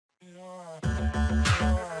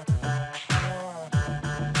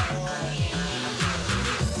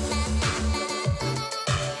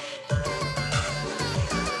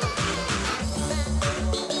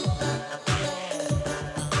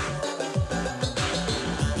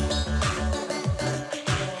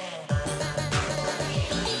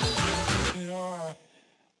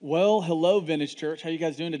Well, hello, Vintage Church. How you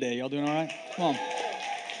guys doing today? Y'all doing all right? Come on.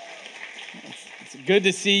 It's good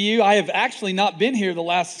to see you. I have actually not been here the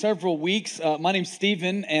last several weeks. My name's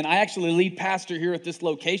Stephen, and I actually lead pastor here at this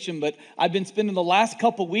location, but I've been spending the last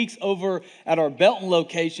couple weeks over at our Belton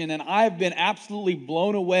location, and I've been absolutely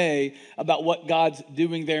blown away about what God's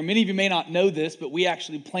doing there. Many of you may not know this, but we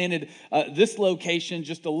actually planted this location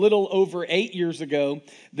just a little over 8 years ago.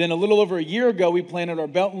 Then a little over a year ago, we planted our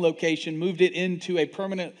Belton location, moved it into a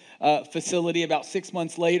permanent facility about 6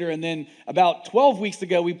 months later, and then about 12 weeks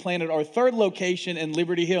ago, we planted our third location in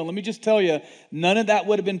Liberty Hill. Let me just tell you, none of that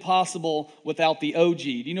would have been possible without the OG. Do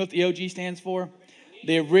you know what the OG stands for?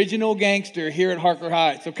 The original gangster here at Harker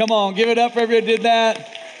Heights. So come on, give it up for everybody who did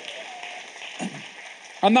that.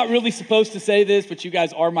 I'm not really supposed to say this, but you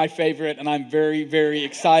guys are my favorite, and I'm very, very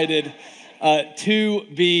excited to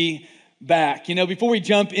be back. You know, before we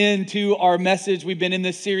jump into our message, we've been in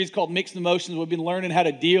this series called Mixed Emotions. We've been learning how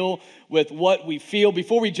to deal with what we feel.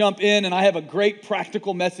 Before we jump in, and I have a great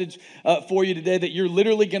practical message for you today that you're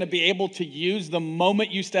literally going to be able to use the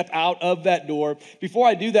moment you step out of that door. Before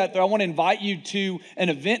I do that, though, I want to invite you to an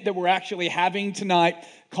event that we're actually having tonight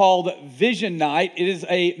called Vision Night. It is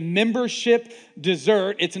a membership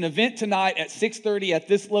dessert. It's an event tonight at 6:30 at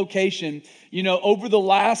this location. You know, over the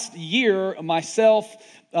last year, myself,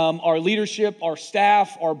 our leadership, our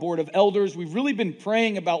staff, our board of elders, we've really been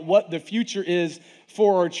praying about what the future is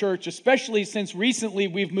for our church, especially since recently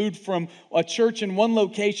we've moved from a church in one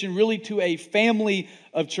location really to a family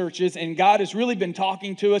of churches, and God has really been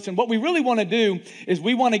talking to us. And what we really want to do is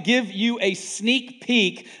we want to give you a sneak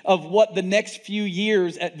peek of what the next few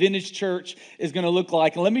years at Vintage Church is going to look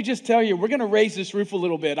like. And let me just tell you, we're going to raise this roof a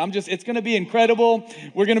little bit. It's going to be incredible.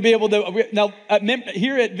 We're going to be able to, now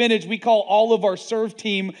here at Vintage, we call all of our serve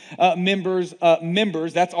team members.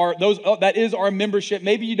 That is our membership.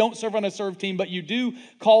 Maybe you don't serve on a serve team, but you do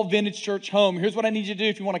call Vintage Church home. Here's what I need you to do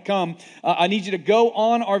if you want to come. I need you to go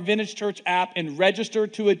on our Vintage Church app and register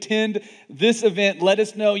to attend this event. Let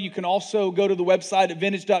us know. You can also go to the website at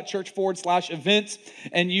vintage.church/events,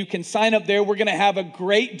 and you can sign up there. We're going to have a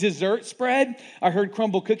great dessert spread. I heard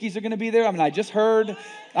crumble cookies are going to be there.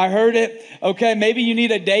 I heard it. Okay, maybe you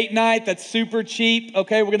need a date night that's super cheap.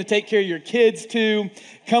 Okay, we're going to take care of your kids too.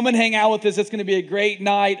 Come and hang out with us. It's going to be a great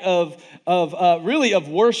night of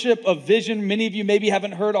worship, of vision. Many of you maybe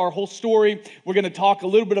haven't heard our whole story. We're going to talk a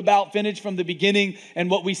little bit about Vintage from the beginning and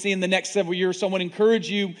what we see in the next several years. So I want to encourage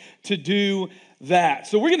you to do that.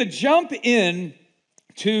 So we're going to jump in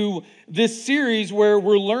to this series where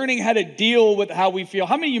we're learning how to deal with how we feel.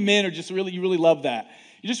 How many of you men are just really, you really love that?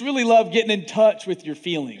 You just really love getting in touch with your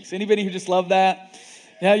feelings. Anybody who just love that?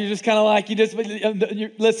 Yeah, you're just kind of like,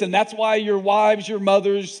 listen, that's why your wives, your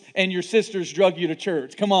mothers, and your sisters drug you to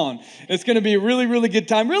church. Come on. It's going to be a really, really good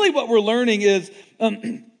time. Really what we're learning is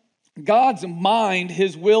God's mind,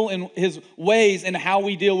 His will, and His ways, and how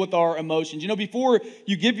we deal with our emotions. You know, before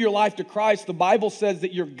you give your life to Christ, the Bible says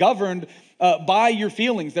that you're governed by your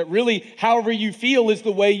feelings, that really however you feel is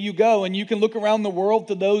the way you go. And you can look around the world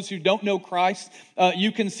to those who don't know Christ.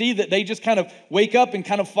 You can see that they just kind of wake up and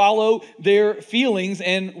kind of follow their feelings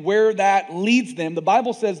and where that leads them. The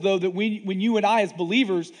Bible says, though, that when you and I as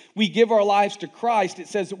believers, we give our lives to Christ, it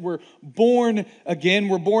says that we're born again.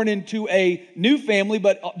 We're born into a new family,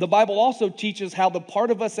 but the Bible also teaches how the part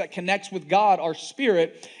of us that connects with God, our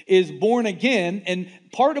spirit, is born again. And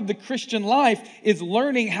part of the Christian life is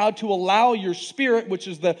learning how to allow your spirit, which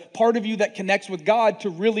is the part of you that connects with God, to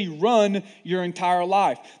really run your entire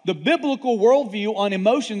life. The biblical worldview on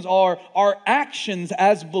emotions are our actions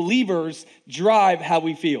as believers drive how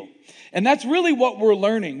we feel. And that's really what we're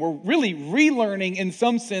learning. We're really relearning, in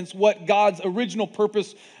some sense, what God's original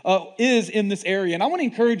purpose is in this area. And I want to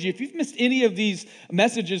encourage you, if you've missed any of these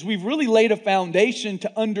messages, we've really laid a foundation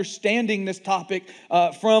to understanding this topic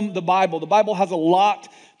from the Bible. The Bible has a lot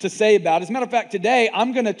to say about it. As a matter of fact, today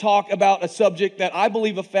I'm going to talk about a subject that I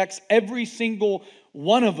believe affects every single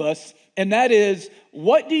one of us, and that is,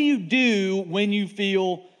 what do you do when you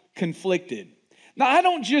feel conflicted? Now, I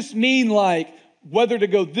don't just mean like whether to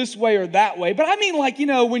go this way or that way, but I mean like, you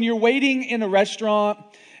know, when you're waiting in a restaurant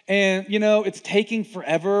and, you know, it's taking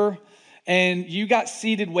forever and you got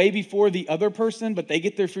seated way before the other person, but they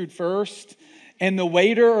get their food first, and the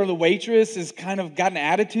waiter or the waitress has kind of got an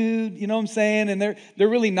attitude, you know what I'm saying? And they're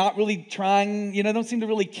really not really trying, you know, don't seem to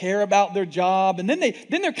really care about their job. And then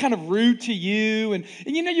they're kind of rude to you. And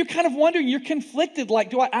you know, you're kind of wondering, you're conflicted. Like,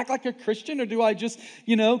 do I act like a Christian or do I just,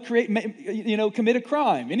 you know, commit a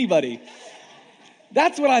crime? Anybody?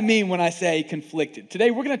 That's what I mean when I say conflicted.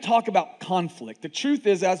 Today, we're going to talk about conflict. The truth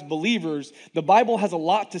is, as believers, the Bible has a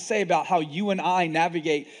lot to say about how you and I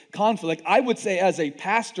navigate conflict. I would say, as a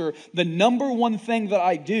pastor, the number one thing that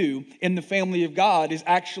I do in the family of God is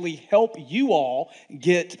actually help you all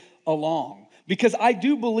get along. Because I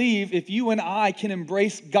do believe if you and I can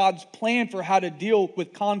embrace God's plan for how to deal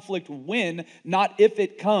with conflict when, not if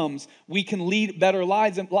it comes, we can lead better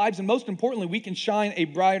lives, and most importantly, we can shine a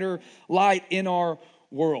brighter light in our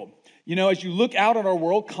world. You know, as you look out at our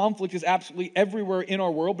world, conflict is absolutely everywhere in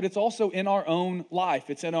our world, but it's also in our own life.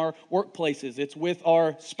 It's in our workplaces. It's with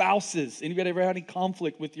our spouses. Anybody ever had any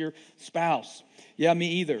conflict with your spouse? Yeah, me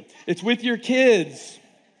either. It's with your kids.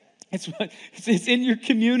 It's in your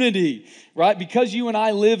community, right? Because you and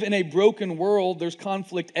I live in a broken world, there's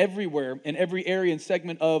conflict everywhere in every area and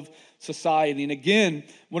segment of society. And again,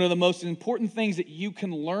 one of the most important things that you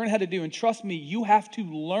can learn how to do, and trust me, you have to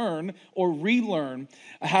learn or relearn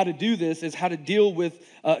how to do this, is how to deal with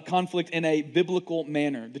conflict in a biblical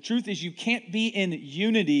manner. The truth is you can't be in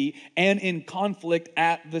unity and in conflict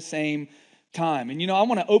at the same time. And you know, I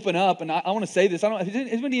want to open up and I want to say this. Has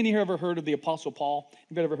anybody in here ever heard of the Apostle Paul?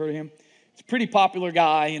 Anybody ever heard of him? He's a pretty popular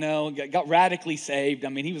guy, you know, got radically saved. I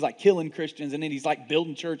mean, he was like killing Christians and then he's like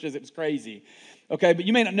building churches. It was crazy. Okay, but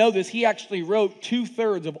you may not know this. He actually wrote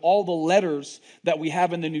 2/3 of all the letters that we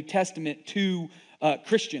have in the New Testament to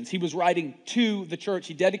Christians. He was writing to the church.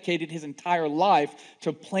 He dedicated his entire life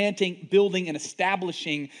to planting, building, and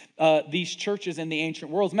establishing these churches in the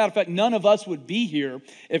ancient world. As a matter of fact, none of us would be here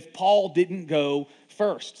if Paul didn't go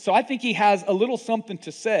first. So I think he has a little something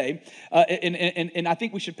to say, and I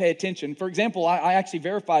think we should pay attention. For example, I actually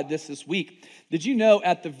verified this week. Did you know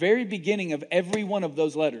at the very beginning of every one of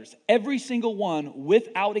those letters, every single one,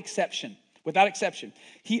 without exception,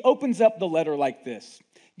 he opens up the letter like this: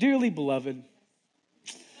 "Dearly beloved,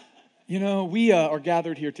 you know, we are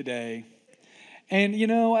gathered here today, and you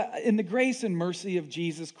know, in the grace and mercy of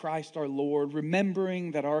Jesus Christ our Lord,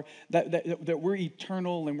 remembering that we're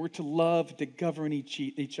eternal and we're to love, to govern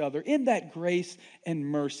each other. In that grace and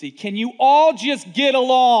mercy, can you all just get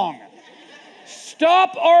along?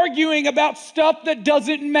 Stop arguing about stuff that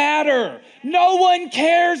doesn't matter. No one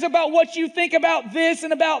cares about what you think about this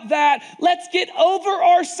and about that. Let's get over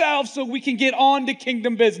ourselves so we can get on to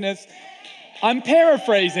kingdom business." I'm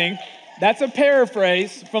paraphrasing. That's a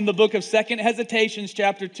paraphrase from the book of 2 Hesitations,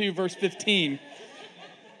 chapter 2, verse 15.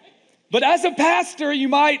 But as a pastor, you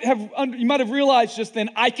might have realized just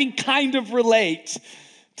then, I can kind of relate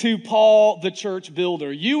to Paul, the church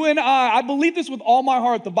builder. You and I believe this with all my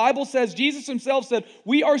heart. The Bible says, Jesus himself said,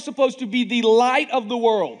 we are supposed to be the light of the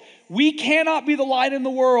world. We cannot be the light in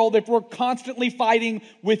the world if we're constantly fighting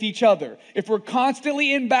with each other, if we're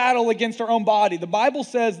constantly in battle against our own body. The Bible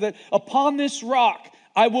says that upon this rock,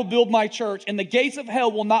 I will build my church, and the gates of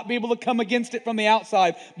hell will not be able to come against it from the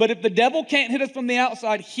outside. But if the devil can't hit us from the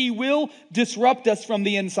outside, he will disrupt us from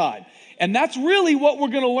the inside. And that's really what we're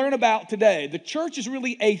going to learn about today. The church is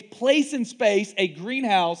really a place in space, a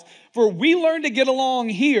greenhouse, for we learn to get along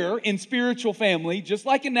here in spiritual family, just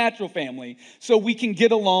like in natural family, so we can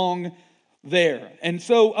get along there. And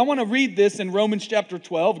so I want to read this in Romans chapter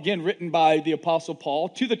 12, again written by the Apostle Paul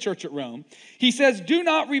to the church at Rome. He says, "Do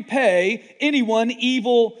not repay anyone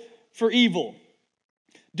evil for evil.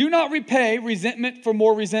 Do not repay resentment for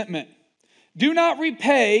more resentment. Do not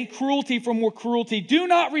repay cruelty for more cruelty. Do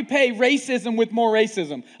not repay racism with more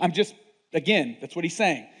racism." Again, that's what he's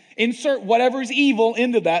saying. Insert whatever is evil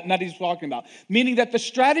into that, and that he's talking about. Meaning that the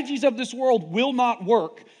strategies of this world will not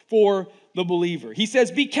work for the believer. He says,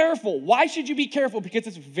 be careful. Why should you be careful? Because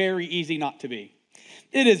it's very easy not to be.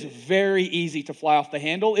 It is very easy to fly off the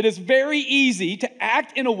handle. It is very easy to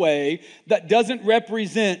act in a way that doesn't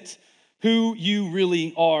represent who you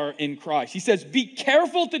really are in Christ. He says, be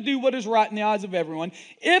careful to do what is right in the eyes of everyone.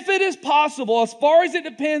 If it is possible, as far as it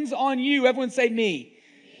depends on you, everyone say me.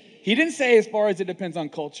 He didn't say as far as it depends on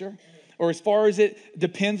culture or as far as it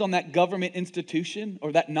depends on that government institution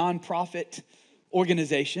or that nonprofit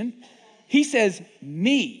organization. He says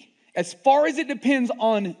me. As far as it depends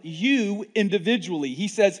on you individually, he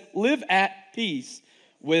says, live at peace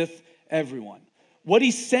with everyone. What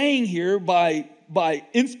he's saying here by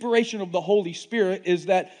inspiration of the Holy Spirit is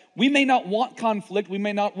that we may not want conflict, we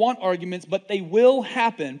may not want arguments, but they will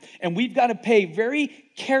happen. And we've got to pay very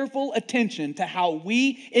careful attention to how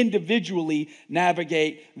we individually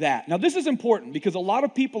navigate that. Now, this is important because a lot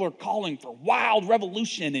of people are calling for wild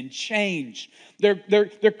revolution and change.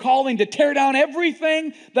 They're calling to tear down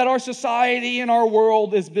everything that our society and our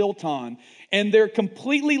world is built on. And they're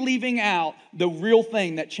completely leaving out the real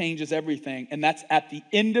thing that changes everything, and that's at the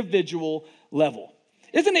individual level.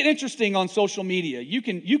 Isn't it interesting on social media? You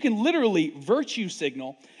can literally virtue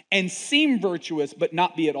signal and seem virtuous, but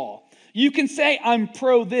not be at all. You can say, I'm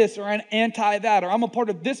pro this or I'm anti that, or I'm a part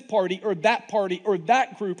of this party or that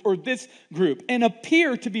group or this group, and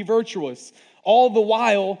appear to be virtuous, all the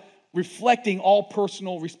while reflecting all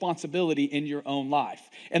personal responsibility in your own life.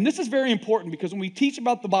 And this is very important because when we teach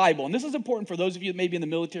about the Bible, and this is important for those of you that may be in the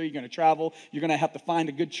military, you're going to travel, you're going to have to find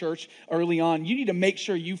a good church early on. You need to make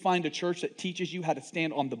sure you find a church that teaches you how to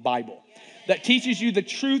stand on the Bible, that teaches you the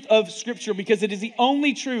truth of Scripture, because it is the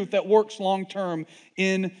only truth that works long term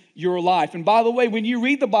in your life. And by the way, when you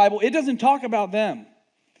read the Bible, it doesn't talk about them.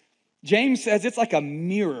 James says it's like a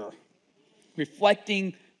mirror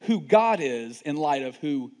reflecting who God is in light of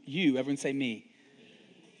who you, everyone say me,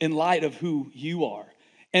 in light of who you are.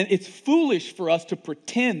 And it's foolish for us to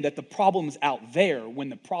pretend that the problem's out there when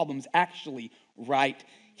the problem's actually right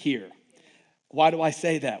here. Why do I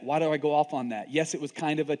say that? Why do I go off on that? Yes, it was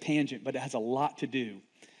kind of a tangent, but it has a lot to do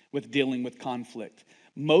with dealing with conflict.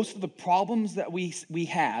 Most of the problems that we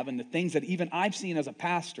have, and the things that even I've seen as a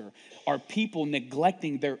pastor, are people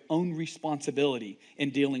neglecting their own responsibility in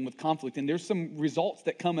dealing with conflict. And there's some results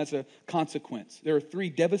that come as a consequence. There are 3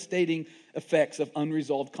 devastating effects of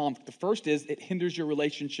unresolved conflict. The first is it hinders your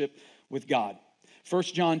relationship with God. 1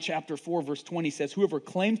 John chapter 4, verse 20 says, whoever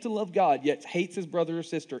claims to love God yet hates his brother or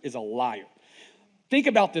sister is a liar. Think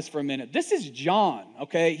about this for a minute. This is John,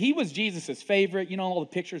 okay? He was Jesus' favorite. You know, all the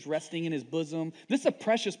pictures resting in his bosom. This is a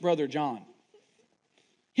precious brother, John.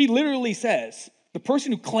 He literally says, the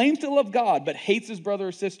person who claims to love God but hates his brother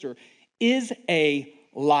or sister is a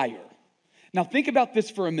liar. Now, think about this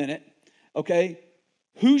for a minute, okay?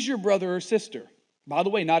 Who's your brother or sister? By the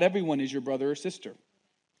way, not everyone is your brother or sister.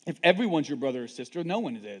 If everyone's your brother or sister, no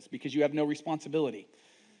one is, because you have no responsibility.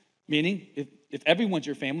 Meaning, if everyone's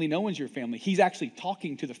your family, no one's your family. He's actually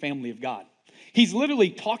talking to the family of God. He's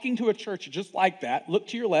literally talking to a church just like that. Look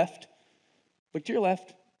to your left. Look to your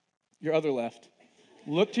left. Your other left.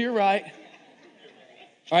 Look to your right.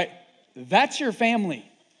 All right, that's your family.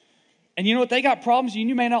 And you know what? They got problems, and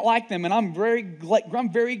you may not like them. And I'm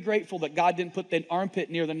very grateful that God didn't put the armpit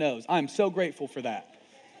near the nose. I'm so grateful for that.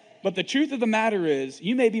 But the truth of the matter is,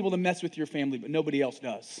 you may be able to mess with your family, but nobody else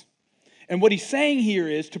does. And what he's saying here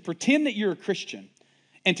is to pretend that you're a Christian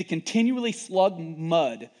and to continually slug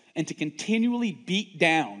mud and to continually beat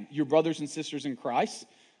down your brothers and sisters in Christ,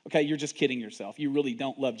 okay, you're just kidding yourself. You really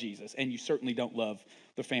don't love Jesus, and you certainly don't love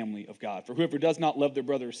the family of God. For whoever does not love their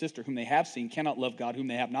brother or sister whom they have seen cannot love God whom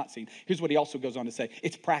they have not seen. Here's what he also goes on to say.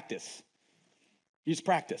 It's practice. You just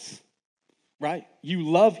practice, right? You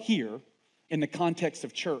love here in the context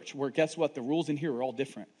of church, where guess what? The rules in here are all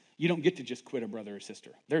different. You don't get to just quit a brother or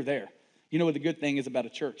sister. They're there. You know what the good thing is about a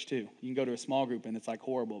church, too? You can go to a small group, and it's like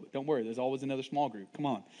horrible. But don't worry, there's always another small group. Come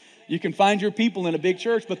on. You can find your people in a big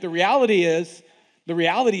church, but the reality is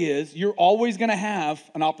you're always going to have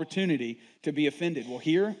an opportunity to be offended. Well,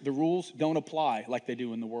 here, the rules don't apply like they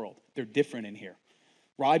do in the world. They're different in here.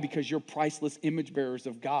 Why? Because you're priceless image bearers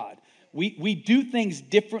of God. We do things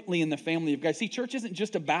differently in the family of God. See, church isn't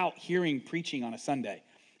just about hearing preaching on a Sunday.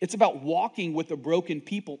 It's about walking with a broken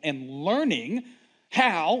people and learning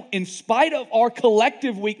how, in spite of our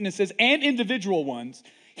collective weaknesses and individual ones,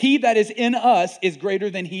 he that is in us is greater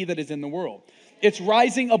than he that is in the world. It's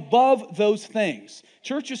rising above those things.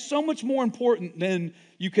 Church is so much more important than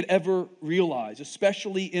you could ever realize,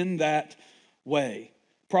 especially in that way.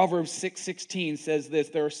 Proverbs 6:16 says this,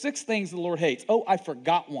 there are 6 things the Lord hates. Oh, I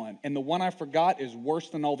forgot one, and the one I forgot is worse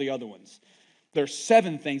than all the other ones. There's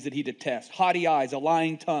 7 things that he detests: haughty eyes, a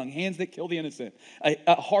lying tongue, hands that kill the innocent,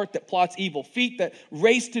 a heart that plots evil, feet that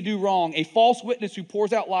race to do wrong, a false witness who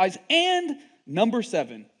pours out lies, and number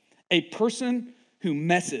 7, a person who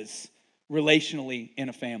messes relationally in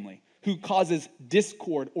a family, who causes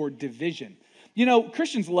discord or division. You know,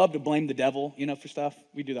 Christians love to blame the devil, for stuff.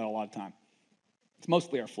 We do that a lot of time. It's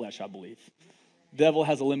mostly our flesh, I believe. The devil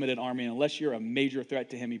has a limited army, and unless you're a major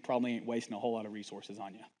threat to him, he probably ain't wasting a whole lot of resources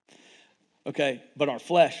on you. Okay, but our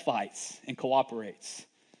flesh fights and cooperates,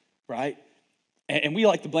 right? And we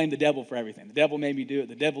like to blame the devil for everything. The devil made me do it.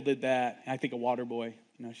 The devil did that. I think of Waterboy.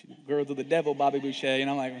 Girls of the devil, Bobby Boucher. And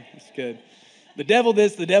I'm like, it's good. The devil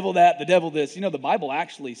this, the devil that, the devil this. The Bible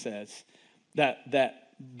actually says that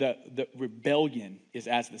the rebellion is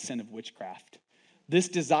as the sin of witchcraft. This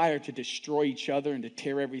desire to destroy each other and to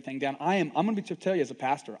tear everything down. I'm going to tell you as a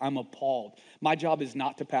pastor, I'm appalled. My job is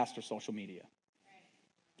not to pastor social media.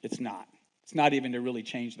 It's not. It's not even to really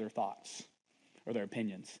change their thoughts or their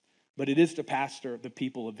opinions. But it is to pastor the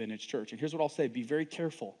people of Vintage Church. And here's what I'll say. Be very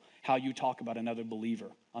careful how you talk about another believer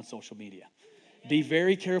on social media. Be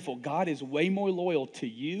very careful. God is way more loyal to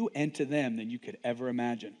you and to them than you could ever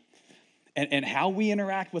imagine. And how we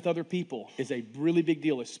interact with other people is a really big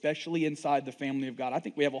deal, especially inside the family of God. I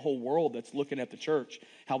think we have a whole world that's looking at the church,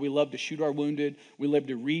 how we love to shoot our wounded. We love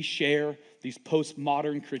to reshare these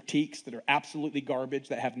postmodern critiques that are absolutely garbage,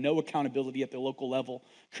 that have no accountability at the local level.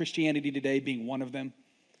 Christianity Today being one of them.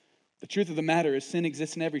 The truth of the matter is sin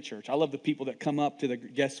exists in every church. I love the people that come up to the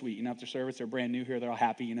guest suite, after service, they're brand new here, they're all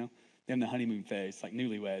happy, they're in the honeymoon phase, like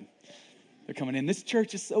newlywed. They're coming in. This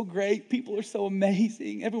church is so great. People are so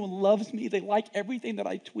amazing. Everyone loves me. They like everything that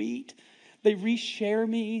I tweet. They reshare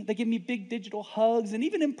me. They give me big digital hugs. And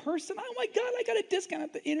even in person, oh my God, I got a discount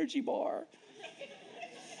at the Energy Bar.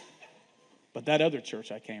 But that other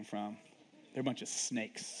church I came from, they're a bunch of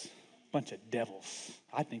snakes, a bunch of devils.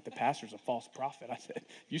 I think the pastor's a false prophet. I said,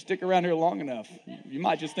 you stick around here long enough, you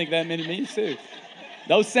might just think that many means too.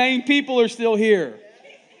 Those same people are still here.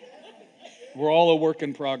 We're all a work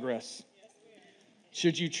in progress.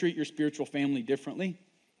 Should you treat your spiritual family differently?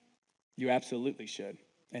 You absolutely should,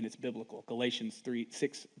 and it's biblical. Galatians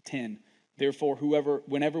 3:6-10. Therefore,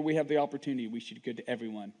 whenever we have the opportunity, we should do good to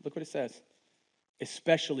everyone. Look what it says.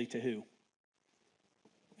 Especially to who?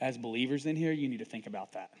 As believers in here, you need to think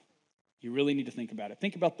about that. You really need to think about it.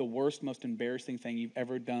 Think about the worst, most embarrassing thing you've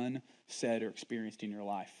ever done, said, or experienced in your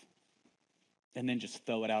life. And then just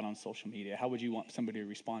throw it out on social media. How would you want somebody to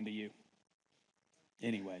respond to you?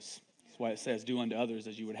 Anyways. That's why it says, do unto others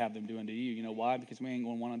as you would have them do unto you. You know why? Because we ain't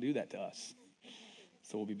going to want to do that to us.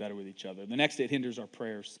 So we'll be better with each other. The next, it hinders our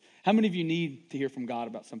prayers. How many of you need to hear from God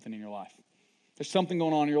about something in your life? There's something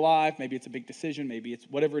going on in your life. Maybe it's a big decision. Maybe it's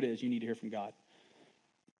whatever it is, you need to hear from God.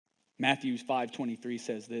 Matthew 5:23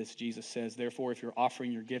 says this. Jesus says, therefore, if you're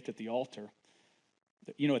offering your gift at the altar,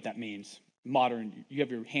 you know what that means. Modern, you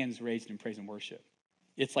have your hands raised in praise and worship.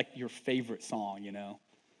 It's like your favorite song,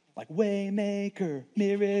 Like Waymaker,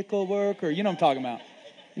 Miracle Worker. You know what I'm talking about.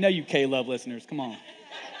 You K-Love listeners. Come on.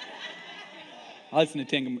 I listen to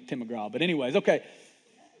Tim McGraw. But anyways, okay.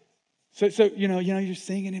 So you're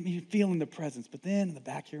singing it, you're feeling the presence. But then in the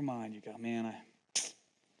back of your mind, you go, man,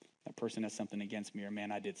 that person has something against me. Or,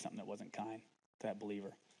 man, I did something that wasn't kind to that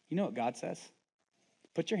believer. You know what God says?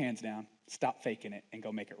 Put your hands down, stop faking it, and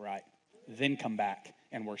go make it right. Then come back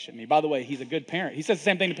and worship me. By the way, he's a good parent. He says the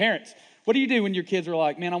same thing to parents. What do you do when your kids are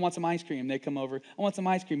like, man, I want some ice cream? They come over, I want some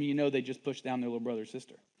ice cream. They just pushed down their little brother or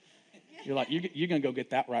sister. You're like, you're going to go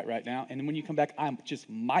get that right now. And then when you come back, I just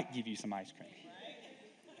might give you some ice cream.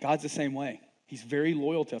 God's the same way. He's very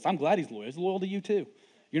loyal to us. I'm glad he's loyal. He's loyal to you too.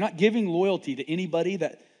 You're not giving loyalty to anybody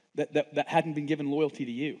that hadn't been given loyalty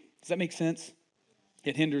to you. Does that make sense?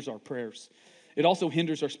 It hinders our prayers. It also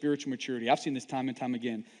hinders our spiritual maturity. I've seen this time and time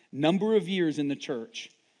again. Number of years in the church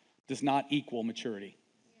does not equal maturity.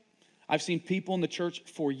 I've seen people in the church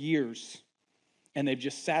for years, and they've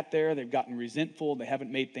just sat there. They've gotten resentful. They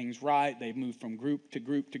haven't made things right. They've moved from group to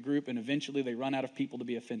group to group, and eventually they run out of people to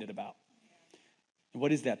be offended about. And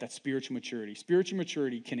what is that? That's spiritual maturity. Spiritual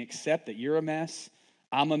maturity can accept that you're a mess,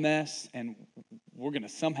 I'm a mess, and we're going to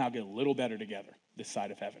somehow get a little better together this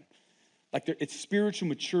side of heaven. It's spiritual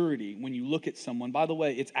maturity when you look at someone. By the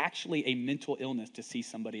way, it's actually a mental illness to see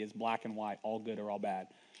somebody as black and white, all good or all bad.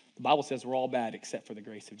 The Bible says we're all bad except for the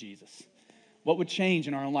grace of Jesus. What would change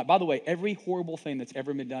in our own life? By the way, every horrible thing that's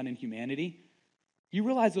ever been done in humanity, you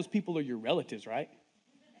realize those people are your relatives, right?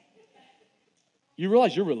 You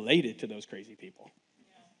realize you're related to those crazy people.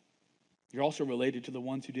 You're also related to the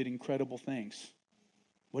ones who did incredible things.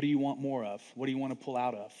 What do you want more of? What do you want to pull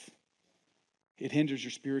out of? It hinders your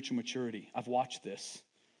spiritual maturity. I've watched this.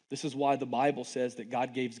 This is why the Bible says that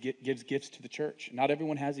God gives gifts to the church. Not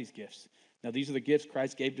everyone has these gifts. Now, these are the gifts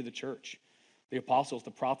Christ gave to the church. The apostles, the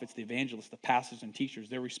prophets, the evangelists, the pastors, and teachers.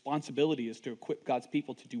 Their responsibility is to equip God's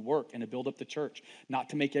people to do work and to build up the church, not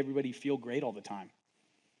to make everybody feel great all the time.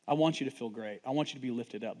 I want you to feel great. I want you to be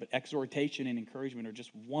lifted up. But exhortation and encouragement are just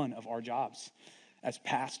one of our jobs as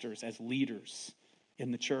pastors, as leaders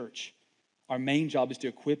in the church. Our main job is to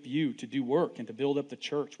equip you to do work and to build up the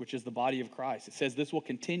church, which is the body of Christ. It says this will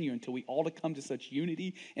continue until we all come to such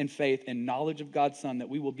unity and faith and knowledge of God's Son that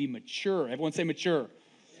we will be mature. Everyone say mature.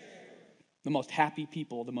 The most happy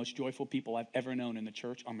people, the most joyful people I've ever known in the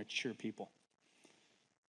church are mature people.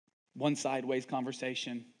 One sideways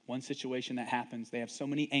conversation, one situation that happens, they have so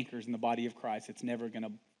many anchors in the body of Christ, it's never going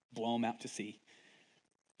to blow them out to sea.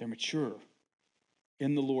 They're mature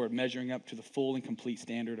in the Lord, measuring up to the full and complete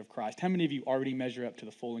standard of Christ. How many of you already measure up to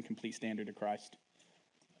the full and complete standard of Christ?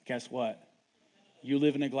 Guess what? You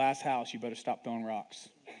live in a glass house, you better stop throwing rocks.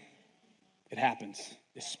 It happens,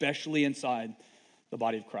 especially inside the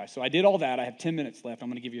body of Christ. So I did all that. I have 10 minutes left. I'm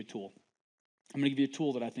going to give you a tool. I'm going to give you a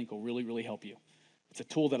tool that I think will really, really help you. It's a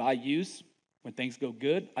tool that I use. When things go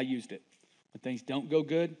good, I used it. When things don't go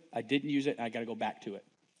good, I didn't use it, and I got to go back to it.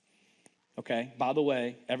 Okay? By the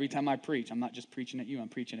way, every time I preach, I'm not just preaching at you, I'm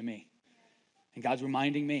preaching to me. And God's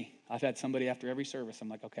reminding me. I've had somebody after every service, I'm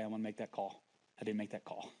like, okay, I want to make that call. I didn't make that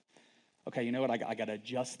call. Okay, you know what? I got to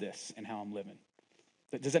adjust this in how I'm living.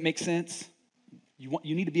 Does that make sense?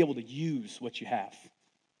 You need to be able to use what you have.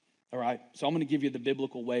 All right? So I'm going to give you the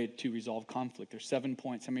biblical way to resolve conflict. There's 7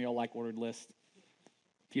 points. Some of y'all like ordered lists.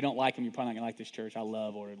 If you don't like them, you're probably not going to like this church. I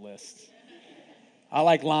love ordered lists. I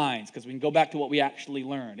like lines because we can go back to what we actually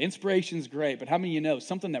learned. Inspiration's great, but how many of you know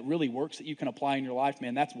something that really works that you can apply in your life,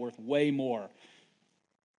 man, that's worth way more.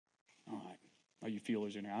 All right. Are you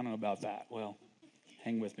feelers in here? I don't know about that. Well,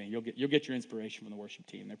 hang with me. You'll get your inspiration from the worship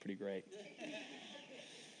team. They're pretty great.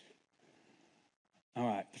 All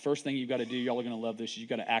right. The first thing you've got to do, y'all are going to love this, is you've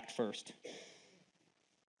got to act first.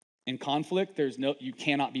 In conflict, you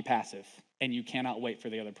cannot be passive, and you cannot wait for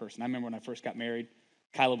the other person. I remember when I first got married,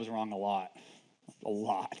 Kyla was wrong a lot. A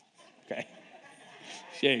lot. Okay.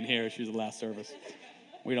 She ain't here. She was the last service.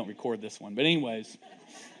 We don't record this one. But anyways.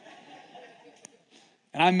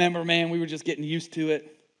 And I remember, man, we were just getting used to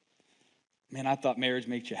it. Man, I thought marriage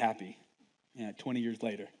makes you happy. 20 years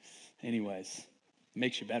later. Anyways, it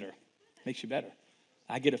makes you better. Makes you better.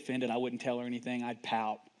 I get offended. I wouldn't tell her anything. I'd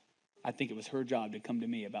pout. I think it was her job to come to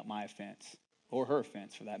me about my offense. Or her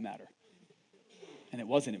offense, for that matter. And it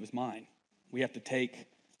wasn't. It was mine. We have to take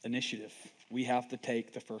initiative. We have to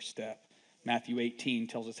take the first step. Matthew 18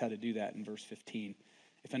 tells us how to do that in verse 15.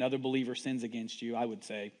 If another believer sins against you, I would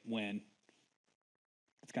say, when?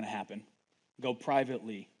 It's going to happen. Go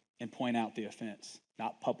privately and point out the offense,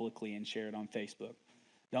 not publicly and share it on Facebook.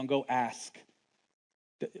 Don't go ask.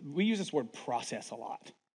 We use this word process a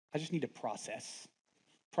lot. I just need to process.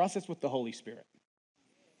 Process with the Holy Spirit.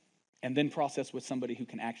 And then process with somebody who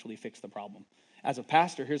can actually fix the problem. As a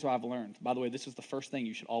pastor, here's what I've learned. By the way, this is the first thing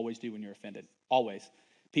you should always do when you're offended. Always.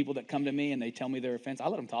 People that come to me and they tell me their offense, I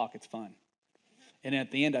let them talk. It's fun. And at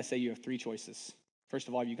the end, I say you have 3 choices. First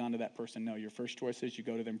of all, have you gone to that person? No. Your first choice is you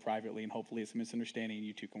go to them privately, and hopefully it's a misunderstanding and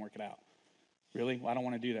you two can work it out. Really? Well, I don't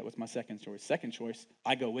want to do that. What's my second choice? Second choice,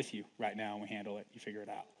 I go with you right now and we handle it. You figure it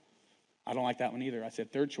out. I don't like that one either. I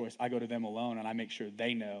said third choice, I go to them alone and I make sure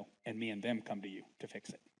they know and me and them come to you to fix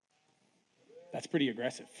it. That's pretty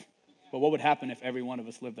aggressive. But what would happen if every one of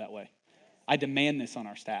us lived that way? I demand this on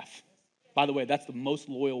our staff. By the way, that's the most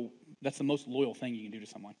loyal thing you can do to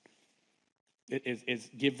someone. Is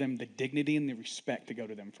give them the dignity and the respect to go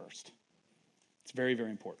to them first. It's very, very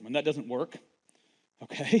important. When that doesn't work,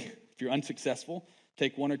 okay, if you're unsuccessful,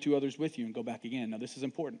 take 1 or 2 others with you and go back again. Now, this is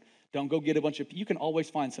important. Don't go get a bunch of, you can always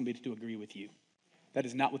find somebody to agree with you. That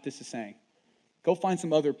is not what this is saying. Go find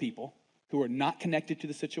some other people who are not connected to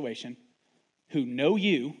the situation, who know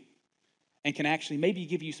you, and can actually maybe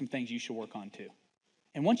give you some things you should work on too.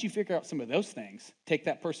 And once you figure out some of those things, take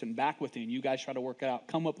that person back with you and you guys try to work it out.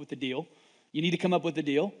 Come up with a deal. You need to come up with a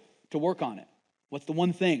deal to work on it. What's the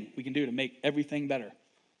one thing we can do to make everything better?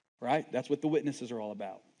 Right? That's what the witnesses are all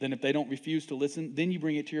about. Then if they don't refuse to listen, then you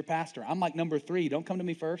bring it to your pastor. I'm like number 3. Don't come to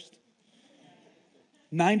me first.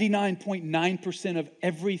 99.9% of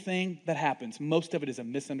everything that happens, most of it is a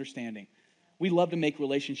misunderstanding. We love to make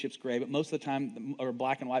relationships gray, but most of the time, or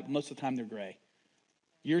black and white, but most of the time they're gray.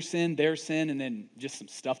 Your sin, their sin, and then just some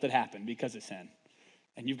stuff that happened because of sin.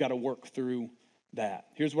 And you've got to work through that.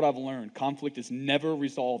 Here's what I've learned. Conflict is never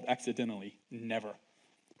resolved accidentally. Never.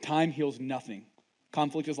 Time heals nothing.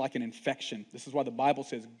 Conflict is like an infection. This is why the Bible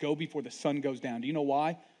says, go before the sun goes down. Do you know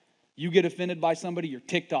why? You get offended by somebody, you're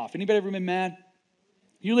ticked off. Anybody ever been mad?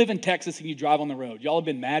 You live in Texas and you drive on the road. Y'all have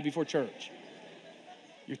been mad before church.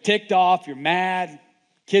 You're ticked off, you're mad,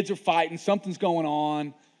 kids are fighting, something's going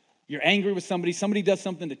on. You're angry with somebody, somebody does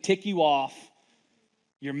something to tick you off.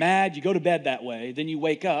 You're mad, you go to bed that way. Then you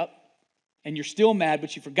wake up and you're still mad,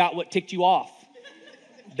 but you forgot what ticked you off.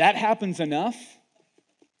 That happens enough.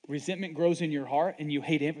 Resentment grows in your heart and you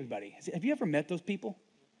hate everybody. Have you ever met those people?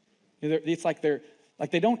 It's like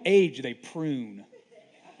they don't age, they prune.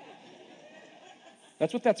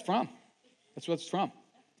 That's what that's from. That's what it's from.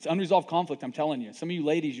 It's unresolved conflict, I'm telling you. Some of you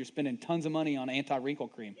ladies, you're spending tons of money on anti-wrinkle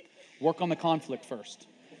cream. Work on the conflict first.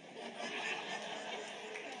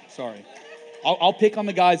 Sorry. I'll pick on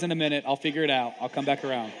the guys in a minute. I'll figure it out. I'll come back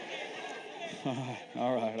around.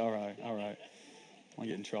 All right. I'll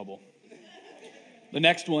get in trouble. The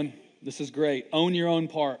next one, this is great. Own your own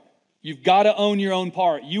part. You've got to own your own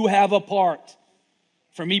part. You have a part.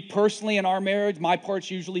 For me personally in our marriage, my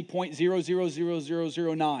part's usually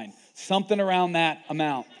 0.000009. Something around that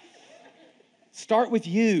amount. Start with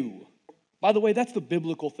you. By the way, that's the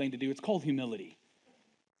biblical thing to do. It's called humility.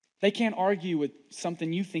 They can't argue with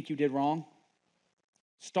something you think you did wrong.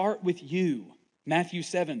 Start with you. Matthew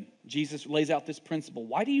 7, Jesus lays out this principle.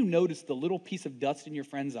 Why do you notice the little piece of dust in your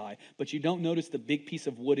friend's eye, but you don't notice the big piece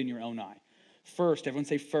of wood in your own eye? First, everyone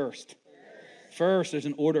say first. First, there's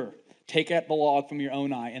an order. Take out the log from your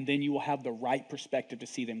own eye, and then you will have the right perspective to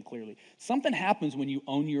see them clearly. Something happens when you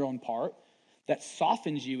own your own part that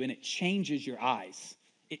softens you and it changes your eyes.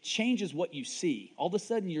 It changes what you see. All of a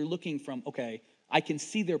sudden, you're looking from, okay, I can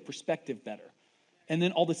see their perspective better. And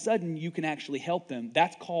then all of a sudden, you can actually help them.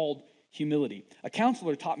 That's called humility. A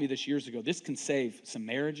counselor taught me this years ago. This can save some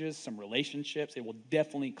marriages, some relationships. It will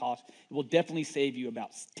definitely save you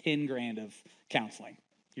about 10 grand of counseling.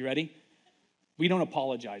 You ready? We don't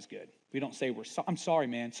apologize good. We don't say, I'm sorry,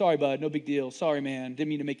 man. Sorry, bud. No big deal. Sorry, man. Didn't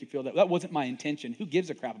mean to make you feel that. That wasn't my intention. Who gives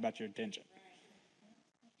a crap about your intention?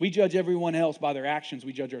 We judge everyone else by their actions.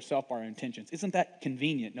 We judge ourselves by our intentions. Isn't that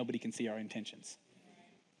convenient? Nobody can see our intentions.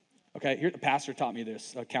 Okay, here the pastor taught me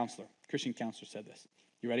this, a counselor, Christian counselor said this.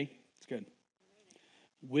 You ready? It's good.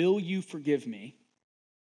 Will you forgive me?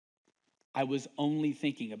 I was only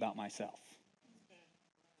thinking about myself.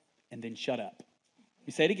 And then shut up. Let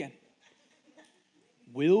me say it again.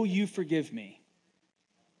 Will you forgive me?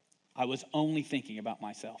 I was only thinking about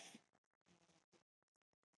myself.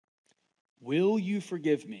 Will you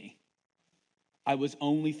forgive me? I was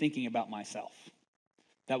only thinking about myself.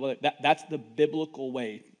 That's the biblical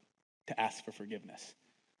way to ask for forgiveness.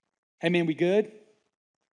 Hey man, we good?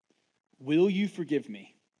 Will you forgive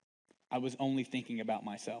me? I was only thinking about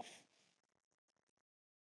myself.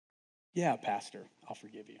 Yeah, pastor, I'll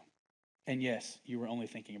forgive you. And yes, you were only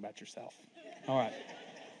thinking about yourself. All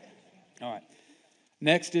right.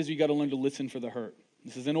 Next is you got to learn to listen for the hurt.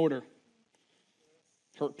 This is in order.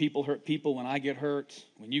 Hurt people. When I get hurt,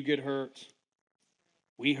 when you get hurt,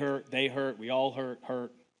 we hurt, they hurt, we all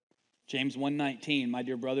hurt. James 1:19, my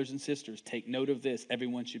dear brothers and sisters, take note of this.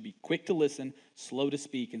 Everyone should be quick to listen, slow to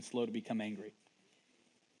speak, and slow to become angry.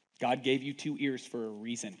 God gave you 2 ears for a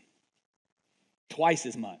reason. Twice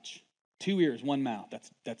as much. 2 ears, 1 mouth.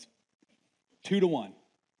 That's 2 to 1.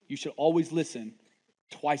 You should always listen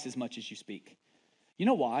twice as much as you speak. You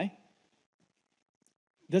know why?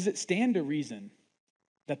 Does it stand to reason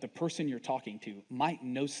that the person you're talking to might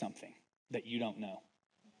know something that you don't know?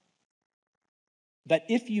 That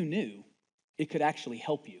if you knew, it could actually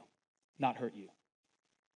help you, not hurt you.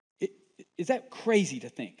 Is that crazy to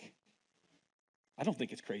think? I don't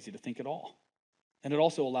think it's crazy to think at all. And it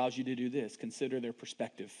also allows you to do this. Consider their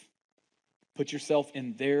perspective. Put yourself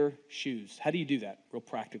in their shoes. How do you do that? Real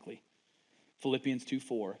practically. Philippians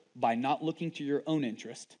 2:4, by not looking to your own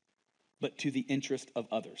interest, but to the interest of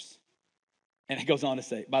others. And it goes on to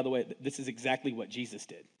say, by the way, this is exactly what Jesus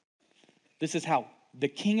did. This is how the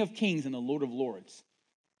King of Kings and the Lord of Lords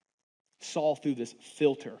saw through this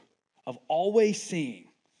filter of always seeing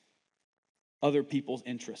other people's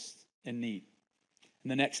interests and need.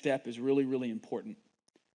 And the next step is really, really important.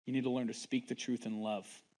 You need to learn to speak the truth in love.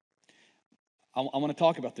 I want to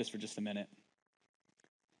talk about this for just a minute.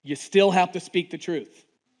 You still have to speak the truth.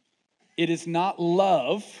 It is not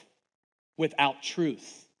love without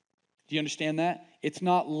truth. Do you understand that? It's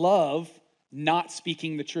not love not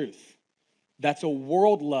speaking the truth. That's a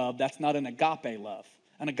world love. That's not an agape love.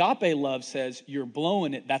 An agape love says you're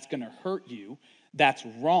blowing it. That's going to hurt you. That's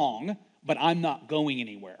wrong, but I'm not going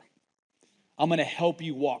anywhere. I'm going to help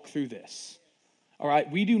you walk through this. All right?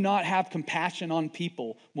 We do not have compassion on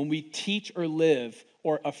people when we teach or live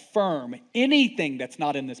or affirm anything that's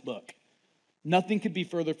not in this book. Nothing could be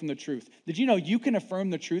further from the truth. Did you know you can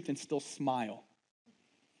affirm the truth and still smile?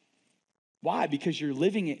 Why? Because you're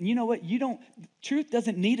living it. And you know what? Truth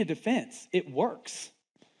doesn't need a defense. It works.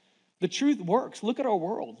 The truth works. Look at our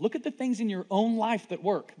world. Look at the things in your own life that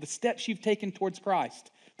work. The steps you've taken towards Christ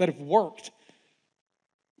that have worked.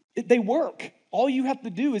 They work. All you have to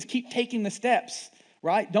do is keep taking the steps,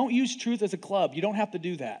 right? Don't use truth as a club. You don't have to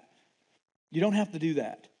do that. You don't have to do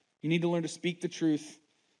that. You need to learn to speak the truth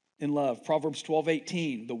in love. Proverbs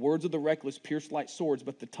 12:18, the words of the reckless pierce like swords,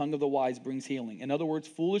 but the tongue of the wise brings healing. In other words,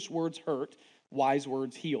 foolish words hurt, wise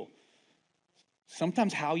words heal.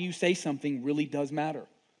 Sometimes how you say something really does matter.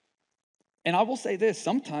 And I will say this,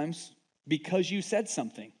 sometimes because you said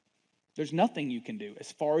something, there's nothing you can do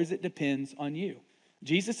as far as it depends on you.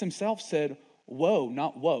 Jesus himself said, woe,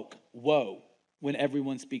 not woke, woe, when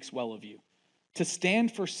everyone speaks well of you. To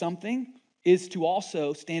stand for something is to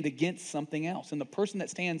also stand against something else. And the person that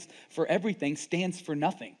stands for everything stands for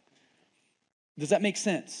nothing. Does that make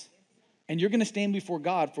sense? And you're going to stand before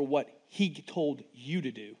God for what he told you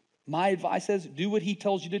to do. My advice is do what he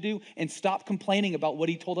tells you to do and stop complaining about what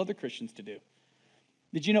he told other Christians to do.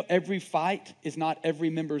 Did you know every fight is not every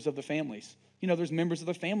members of the families? You know, there's members of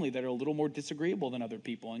the family that are a little more disagreeable than other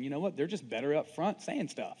people. And you know what? They're just better up front saying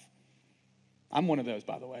stuff. I'm one of those,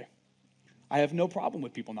 by the way. I have no problem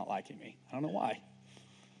with people not liking me. I don't know why,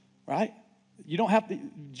 right? You don't have to,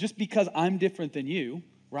 just because I'm different than you,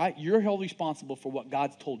 right? You're held responsible for what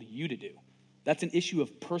God's told you to do. That's an issue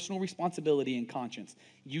of personal responsibility and conscience.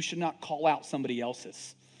 You should not call out somebody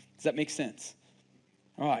else's. Does that make sense?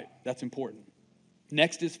 All right, that's important.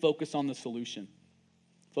 Next is focus on the solution.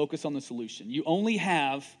 Focus on the solution. You only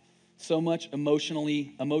have so much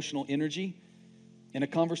emotional energy. In a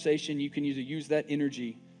conversation, you can either use that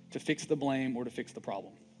energy to fix the blame or to fix the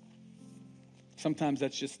problem. Sometimes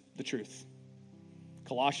that's just the truth.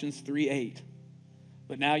 Colossians 3:8.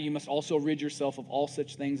 But now you must also rid yourself of all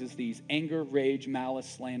such things as these: anger, rage, malice,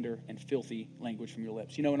 slander, and filthy language from your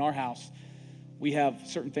lips. You know, in our house, we have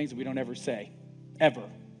certain things that we don't ever say, ever.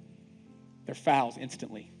 They're fouls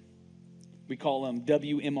instantly. We call them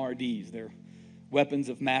WMRDs. They're weapons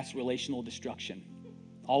of mass relational destruction.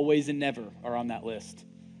 Always and never are on that list.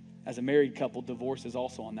 As a married couple, divorce is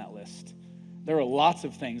also on that list. There are lots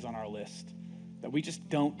of things on our list that we just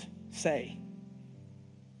don't say.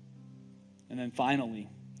 And then finally,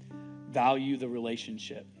 value the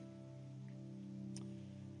relationship.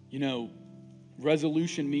 You know,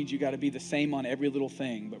 resolution means you got to be the same on every little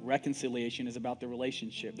thing, but reconciliation is about the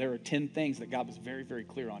relationship. There are 10 things that God was very, very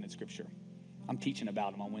clear on in Scripture. I'm teaching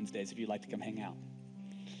about them on Wednesdays if you'd like to come hang out.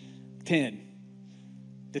 10.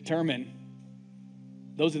 Determine.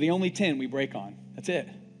 Those are the only 10 we break on. That's it.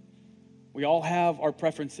 We all have our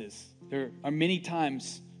preferences. There are many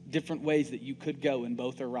times different ways that you could go, and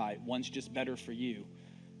both are right. One's just better for you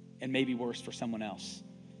and maybe worse for someone else.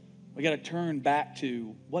 We got to turn back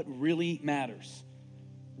to what really matters.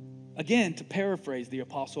 Again, to paraphrase the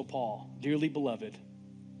Apostle Paul, dearly beloved,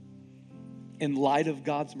 in light of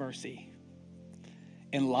God's mercy,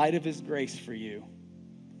 in light of his grace for you,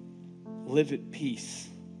 live at peace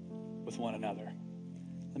with one another.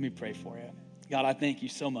 Let me pray for you. God, I thank you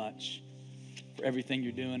so much for everything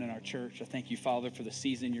you're doing in our church. I thank you, Father, for the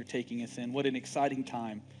season you're taking us in. What an exciting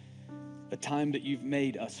time, a time that you've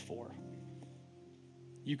made us for.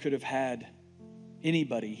 You could have had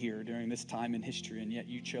anybody here during this time in history, and yet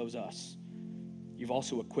you chose us. You've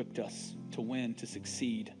also equipped us to win, to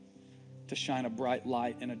succeed, to shine a bright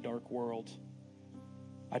light in a dark world.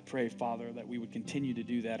 I pray, Father, that we would continue to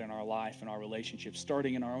do that in our life and our relationships,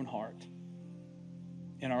 starting in our own heart,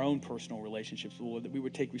 in our own personal relationships, Lord, that we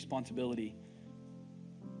would take responsibility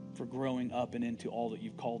for growing up and into all that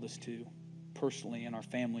you've called us to, personally, in our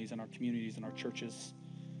families, in our communities, in our churches,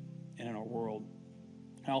 and in our world.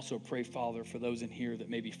 I also pray, Father, for those in here that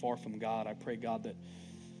may be far from God. I pray, God, that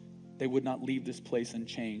they would not leave this place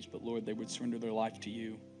unchanged, but, Lord, they would surrender their life to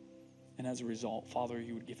you. And as a result, Father,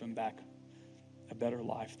 you would give them back a better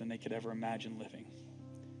life than they could ever imagine living.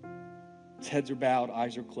 As heads are bowed,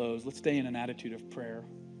 eyes are closed, let's stay in an attitude of prayer.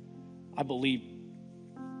 I believe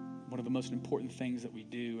one of the most important things that we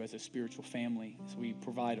do as a spiritual family is we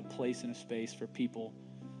provide a place and a space for people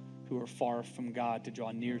who are far from God to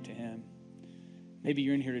draw near to him. Maybe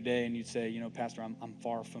you're in here today and you'd say, you know, Pastor, I'm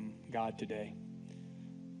far from God today.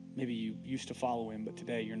 Maybe you used to follow him, but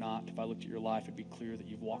today you're not. If I looked at your life, it'd be clear that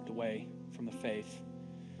you've walked away from the faith.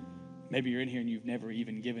 Maybe you're in here and you've never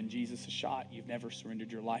even given Jesus a shot. You've never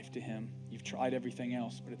surrendered your life to him. You've tried everything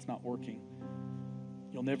else, but it's not working.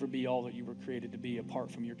 You'll never be all that you were created to be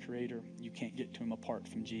apart from your Creator. You can't get to him apart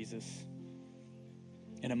from Jesus.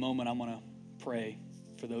 In a moment, I'm going to pray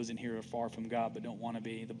for those in here who are far from God but don't want to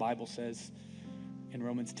be. The Bible says in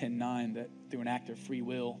Romans 10:9 that through an act of free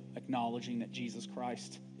will, acknowledging that Jesus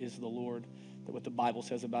Christ is the Lord, that what the Bible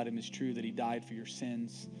says about him is true, that he died for your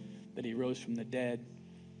sins, that he rose from the dead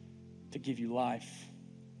to give you life,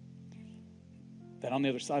 that on the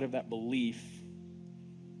other side of that belief,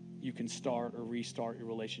 you can start or restart your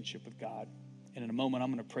relationship with God. And in a moment,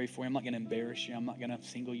 I'm going to pray for you. I'm not going to embarrass you. I'm not going to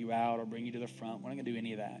single you out or bring you to the front. We're not going to do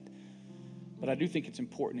any of that. But I do think it's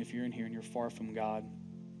important if you're in here and you're far from God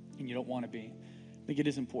and you don't want to be. I think it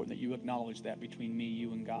is important that you acknowledge that between me,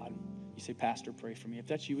 you, and God. You say, Pastor, pray for me. If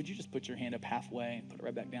that's you, would you just put your hand up halfway and put it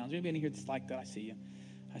right back down? Is there anybody in here that's like that? I see you.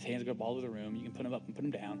 His hands go up all over the room. You can put them up and put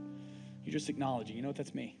them down. You just acknowledge it. You know what?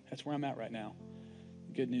 That's me. That's where I'm at right now.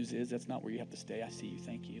 The good news is that's not where you have to stay. I see you.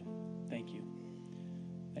 Thank you. Thank you.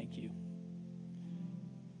 Thank you.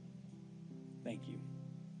 Thank you.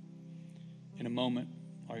 In a moment,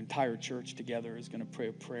 our entire church together is going to pray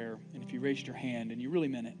a prayer. And if you raised your hand and you really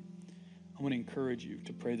meant it, I want to encourage you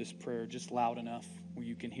to pray this prayer just loud enough where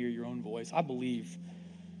you can hear your own voice. I believe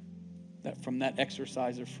that from that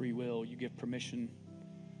exercise of free will, you give permission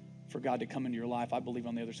for God to come into your life, I believe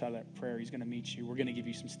on the other side of that prayer, he's going to meet you. We're going to give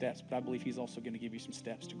you some steps, but I believe he's also going to give you some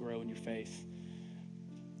steps to grow in your faith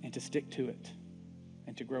and to stick to it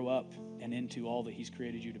and to grow up and into all that he's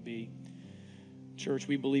created you to be. Church,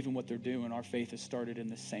 we believe in what they're doing. Our faith has started in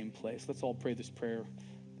the same place. Let's all pray this prayer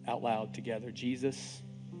out loud together. Jesus,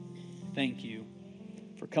 thank you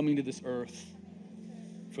for coming to this earth,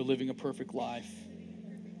 for living a perfect life.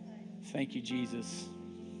 Thank you, Jesus,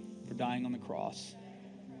 for dying on the cross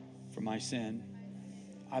for my sin.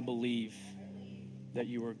 I believe that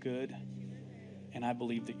you are good, and I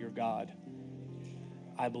believe that you're God.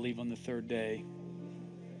 I believe on the third day,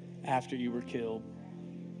 after you were killed,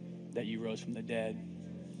 that you rose from the dead.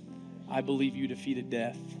 I believe you defeated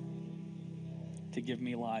death to give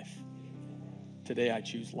me life. Today I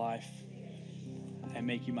choose life and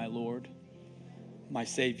make you my Lord, my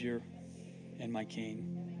Savior, and my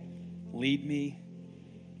King. Lead me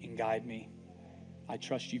and guide me. I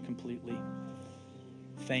trust you completely.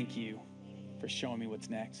 Thank you for showing me what's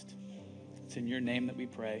next. It's in your name that we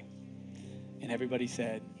pray. And everybody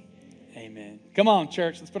said, amen. Come on,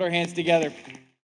 church, let's put our hands together.